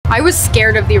I was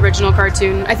scared of the original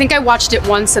cartoon. I think I watched it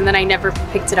once and then I never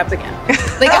picked it up again.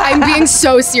 Like, I'm being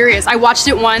so serious. I watched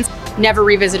it once, never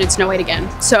revisited Snow White again.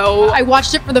 So I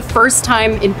watched it for the first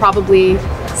time in probably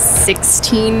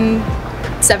 16,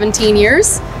 17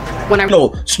 years.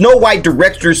 No, Snow White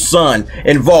director's son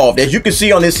involved. As you can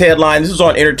see on this headline, this is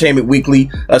on Entertainment Weekly.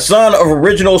 A son of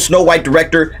original Snow White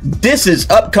director. This is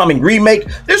upcoming remake.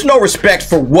 There's no respect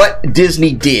for what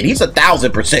Disney did. He's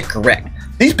 1000% correct.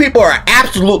 These people are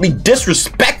absolutely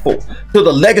disrespectful to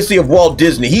the legacy of Walt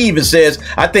Disney. He even says,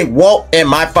 I think Walt and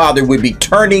my father would be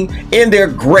turning in their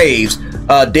graves,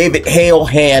 David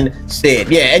Halehan said.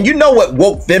 Yeah, and you know what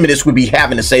woke feminists would be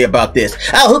having to say about this.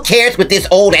 Oh, who cares what this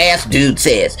old ass dude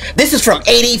says? This is from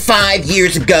 85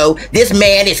 years ago. This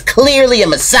man is clearly a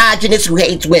misogynist who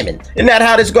hates women. Isn't that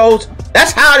how this goes?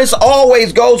 That's how this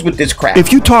always goes with this crap.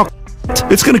 If you talk,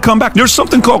 it's going to come back. There's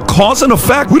something called cause and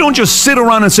effect. We don't just sit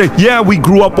around and say, yeah, we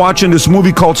grew up watching this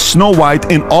movie called Snow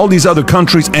White in all these other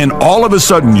countries, and all of a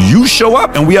sudden you show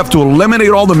up and we have to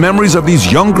eliminate all the memories of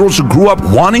these young girls who grew up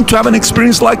wanting to have an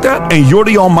experience like that, and you're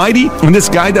the almighty, and this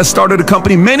guy that started a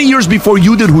company many years before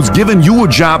you did, who's given you a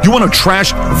job, you want to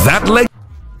trash that leg?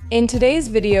 In today's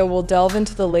video, we'll delve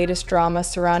into the latest drama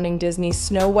surrounding Disney's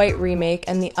Snow White remake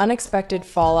and the unexpected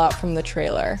fallout from the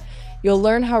trailer. You'll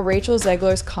learn how Rachel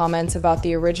Zegler's comments about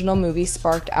the original movie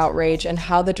sparked outrage and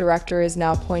how the director is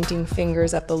now pointing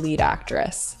fingers at the lead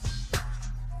actress.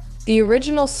 The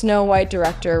original Snow White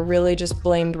director really just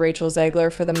blamed Rachel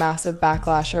Zegler for the massive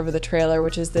backlash over the trailer,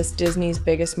 which is this Disney's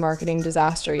biggest marketing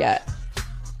disaster yet.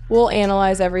 We'll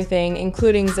analyze everything,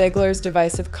 including Zegler's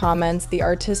divisive comments, the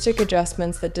artistic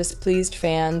adjustments that displeased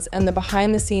fans, and the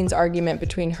behind-the-scenes argument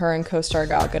between her and co-star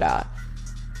Gal Gadot.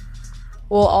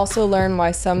 We'll also learn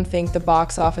why some think the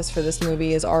box office for this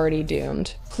movie is already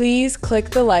doomed. Please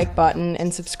click the like button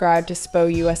and subscribe to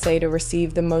SPO USA to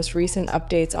receive the most recent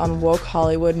updates on woke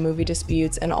Hollywood movie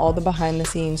disputes and all the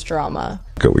behind-the-scenes drama.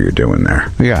 Look at what you're doing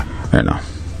there. Yeah. I know.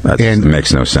 That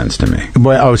makes no sense to me.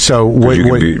 Well, so what,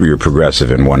 you're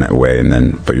progressive in one way, and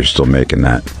then but you're still making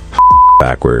that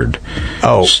backward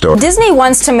story. Disney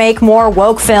wants to make more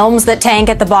woke films that tank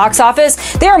at the box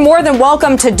office. They are more than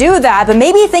welcome to do that, but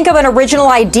maybe think of an original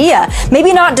idea.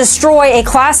 Maybe not destroy a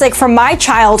classic from my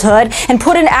childhood and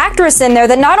put an actress in there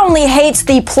that not only hates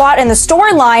the plot and the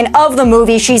storyline of the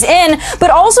movie she's in,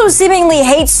 but also seemingly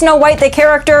hates Snow White, the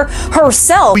character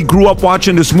herself. We grew up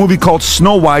watching this movie called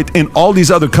Snow White in all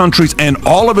these other countries, and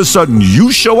all of a sudden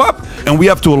you show up and we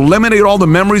have to eliminate all the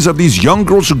memories of these young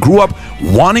girls who grew up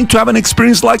wanting to have an experience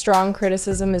like. Strong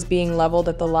criticism is being leveled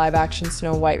at the live-action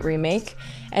Snow White remake,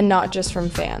 and not just from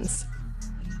fans.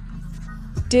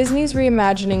 Disney's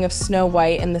reimagining of Snow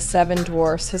White and the Seven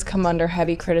Dwarfs has come under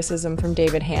heavy criticism from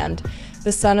David Hand,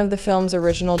 the son of the film's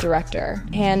original director.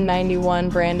 Hand 91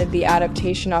 branded the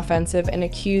adaptation offensive and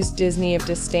accused Disney of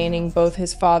disdaining both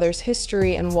his father's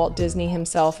history and Walt Disney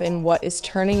himself in what is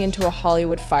turning into a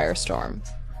Hollywood firestorm.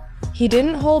 He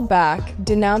didn't hold back,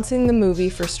 denouncing the movie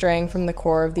for straying from the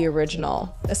core of the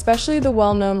original, especially the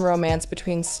well-known romance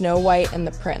between Snow White and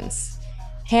the prince.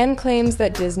 Hand claims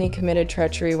that Disney committed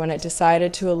treachery when it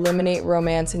decided to eliminate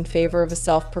romance in favor of a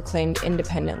self-proclaimed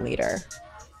independent leader.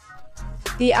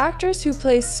 The actress who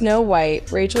plays Snow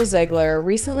White, Rachel Zegler,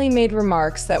 recently made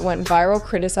remarks that went viral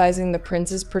criticizing the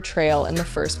prince's portrayal in the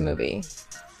first movie.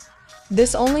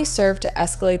 This only served to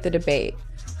escalate the debate.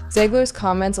 Zegler's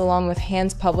comments, along with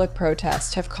Hand's public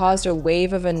protest, have caused a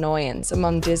wave of annoyance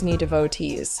among Disney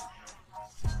devotees.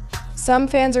 Some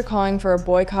fans are calling for a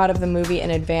boycott of the movie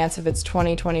in advance of its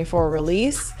 2024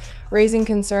 release, raising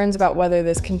concerns about whether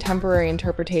this contemporary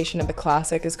interpretation of the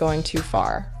classic is going too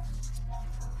far.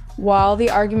 While the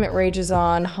argument rages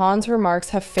on, Han's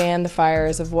remarks have fanned the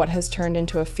fires of what has turned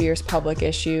into a fierce public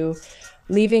issue,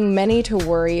 leaving many to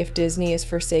worry if Disney is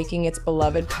forsaking its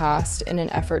beloved past in an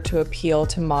effort to appeal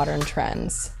to modern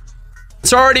trends.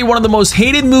 It's already one of the most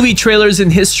hated movie trailers in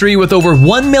history with over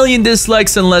 1 million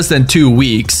dislikes in less than 2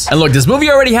 weeks. And look, this movie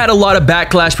already had a lot of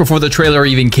backlash before the trailer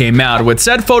even came out, with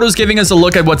said photos giving us a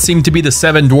look at what seemed to be the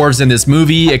 7 dwarves in this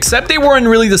movie, except they weren't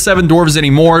really the 7 dwarves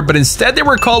anymore, but instead they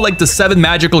were called like the 7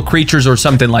 magical creatures or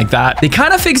something like that. They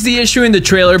kind of fixed the issue in the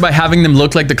trailer by having them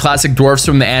look like the classic dwarfs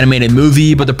from the animated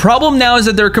movie, but the problem now is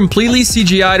that they're completely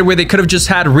CGI'd, where they could have just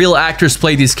had real actors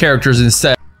play these characters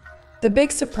instead. The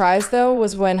big surprise, though,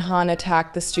 was when Han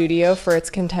attacked the studio for its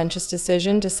contentious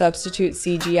decision to substitute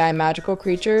CGI magical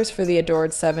creatures for the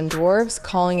adored 7 dwarves,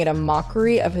 calling it a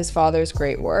mockery of his father's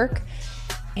great work.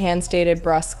 Han stated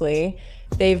brusquely,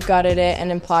 "They've gutted it,"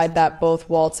 and implied that both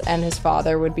Waltz and his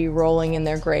father would be rolling in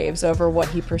their graves over what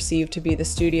he perceived to be the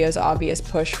studio's obvious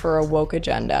push for a woke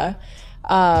agenda.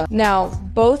 Now,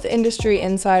 both industry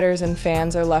insiders and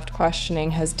fans are left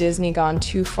questioning, has Disney gone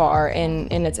too far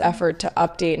in its effort to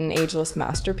update an ageless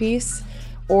masterpiece?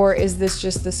 Or is this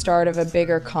just the start of a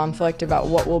bigger conflict about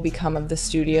what will become of the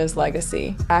studio's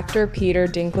legacy? Actor Peter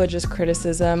Dinklage's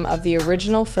criticism of the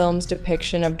original film's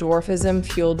depiction of dwarfism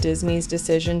fueled Disney's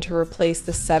decision to replace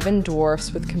the 7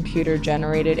 dwarfs with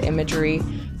computer-generated imagery,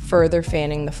 further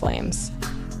fanning the flames.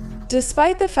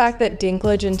 Despite the fact that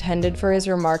Dinklage intended for his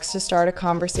remarks to start a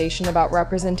conversation about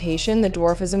representation, the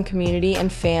dwarfism community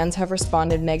and fans have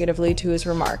responded negatively to his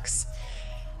remarks.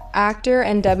 Actor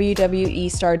and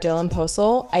WWE star Dylan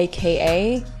Posel,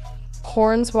 aka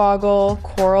Hornswoggle,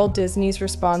 quarreled Disney's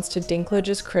response to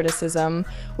Dinklage's criticism,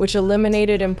 which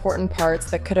eliminated important parts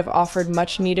that could have offered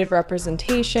much-needed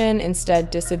representation, instead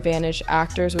disadvantaged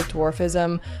actors with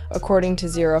dwarfism, according to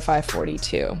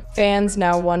 0542. Fans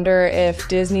now wonder if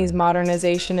Disney's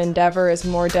modernization endeavor is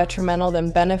more detrimental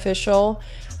than beneficial,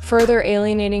 further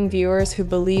alienating viewers who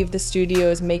believe the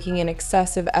studio is making an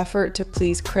excessive effort to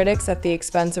please critics at the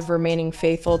expense of remaining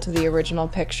faithful to the original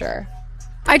picture.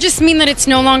 I just mean that it's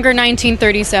no longer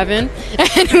 1937,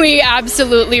 and we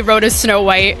absolutely wrote a Snow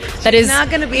White that is not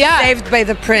going to be saved by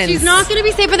the prince. She's not going to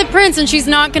be saved by the prince, and she's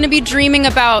not going to be dreaming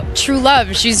about true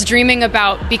love. She's dreaming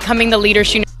about becoming the leader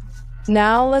she knows.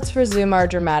 Now let's resume our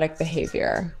dramatic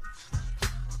behavior.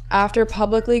 After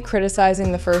publicly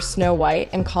criticizing the first Snow White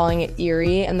and calling it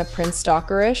eerie and the prince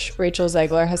stalkerish, Rachel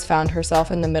Zegler has found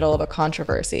herself in the middle of a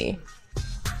controversy.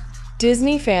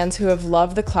 Disney fans who have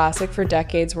loved the classic for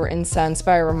decades were incensed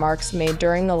by remarks made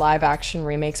during the live-action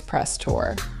remake's press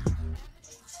tour.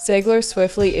 Zegler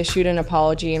swiftly issued an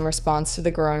apology in response to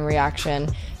the growing reaction,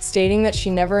 stating that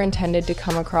she never intended to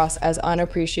come across as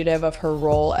unappreciative of her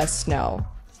role as Snow.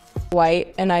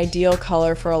 White, an ideal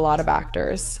color for a lot of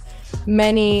actors.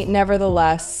 Many,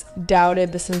 nevertheless,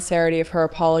 doubted the sincerity of her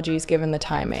apologies given the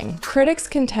timing. Critics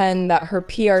contend that her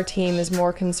PR team is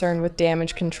more concerned with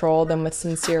damage control than with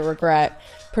sincere regret,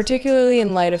 particularly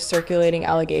in light of circulating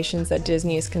allegations that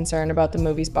Disney is concerned about the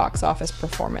movie's box office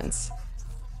performance.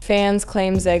 Fans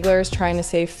claim Zegler is trying to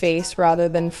save face rather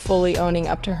than fully owning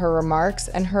up to her remarks,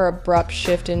 and her abrupt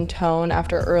shift in tone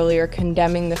after earlier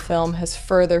condemning the film has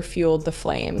further fueled the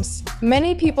flames.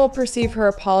 Many people perceive her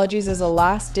apologies as a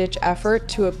last-ditch effort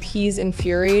to appease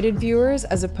infuriated viewers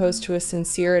as opposed to a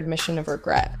sincere admission of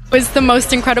regret. It was the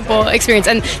most incredible experience,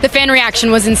 and the fan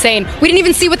reaction was insane. We didn't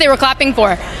even see what they were clapping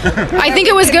for. I think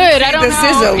it was good. I don't know.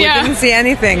 The sizzle. We didn't see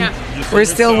anything. We're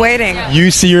still waiting. You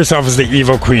see yourself as the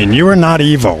evil queen. You are not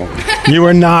evil. You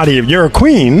are not evil. You're a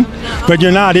queen, but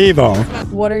you're not evil.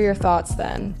 What are your thoughts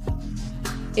then?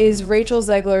 Is Rachel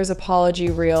Zegler's apology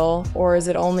real, or is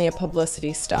it only a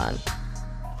publicity stunt?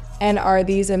 And are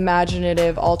these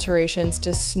imaginative alterations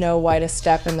to Snow White a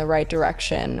step in the right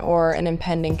direction, or an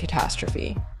impending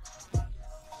catastrophe?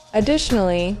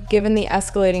 Additionally, given the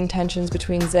escalating tensions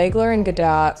between Zegler and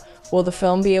Gadot, will the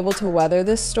film be able to weather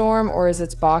this storm, or is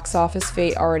its box office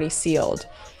fate already sealed?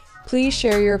 Please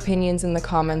share your opinions in the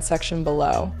comments section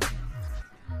below.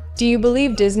 Do you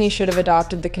believe Disney should have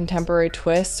adopted the contemporary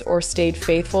twists or stayed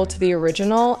faithful to the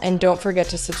original? And don't forget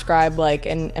to subscribe, like,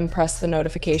 and press the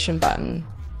notification button.